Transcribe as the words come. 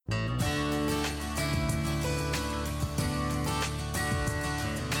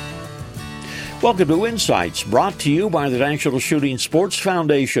Welcome to Insights, brought to you by the National Shooting Sports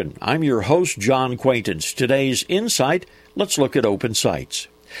Foundation. I'm your host, John Quaintance. Today's Insight, let's look at open sights.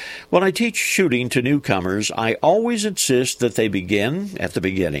 When I teach shooting to newcomers, I always insist that they begin at the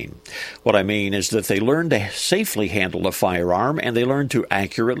beginning. What I mean is that they learn to safely handle a firearm and they learn to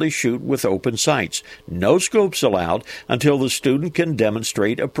accurately shoot with open sights. No scopes allowed until the student can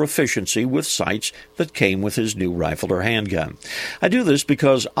demonstrate a proficiency with sights that came with his new rifle or handgun. I do this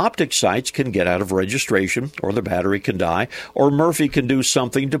because optic sights can get out of registration, or the battery can die, or Murphy can do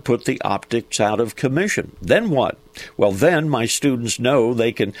something to put the optics out of commission. Then what? Well, then my students know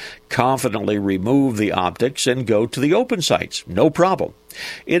they can confidently remove the optics and go to the open sights. No problem.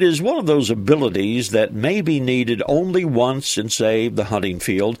 It is one of those abilities that may be needed only once in, say, the hunting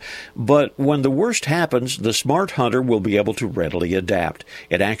field, but when the worst happens, the smart hunter will be able to readily adapt.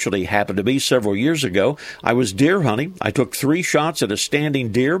 It actually happened to me several years ago. I was deer hunting. I took 3 shots at a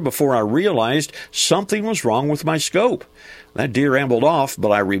standing deer before I realized something was wrong with my scope. That deer ambled off, but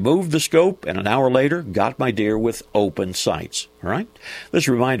I removed the scope, and an hour later got my deer with open sights. All right? This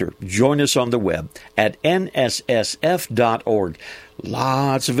reminder, join us on the web at nssf.org.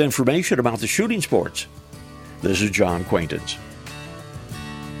 Lots of information about the shooting sports. This is John Quaintance.